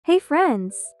Hey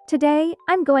friends, today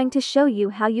I'm going to show you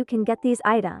how you can get these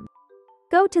items.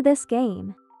 Go to this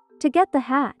game. To get the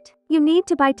hat, you need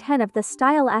to buy 10 of the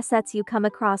style assets you come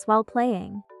across while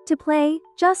playing. To play,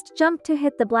 just jump to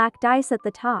hit the black dice at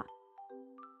the top.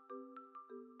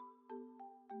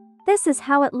 This is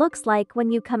how it looks like when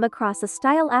you come across a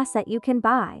style asset you can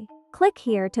buy. Click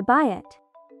here to buy it.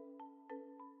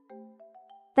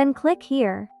 Then click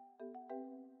here.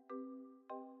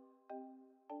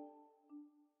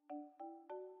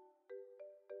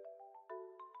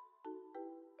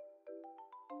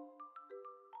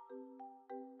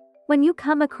 When you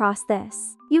come across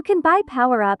this, you can buy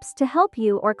power-ups to help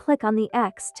you or click on the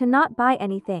X to not buy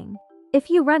anything. If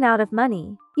you run out of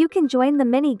money, you can join the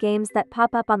mini games that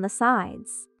pop up on the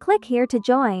sides. Click here to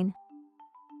join.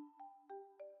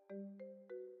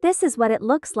 This is what it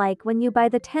looks like when you buy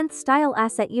the 10th style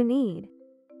asset you need.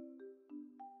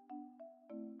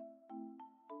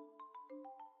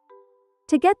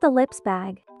 To get the lips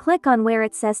bag, click on where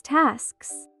it says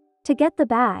tasks. To get the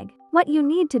bag, what you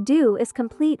need to do is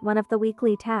complete one of the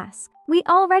weekly tasks. We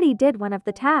already did one of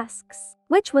the tasks,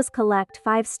 which was collect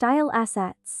 5 style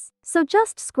assets. So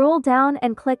just scroll down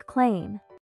and click claim.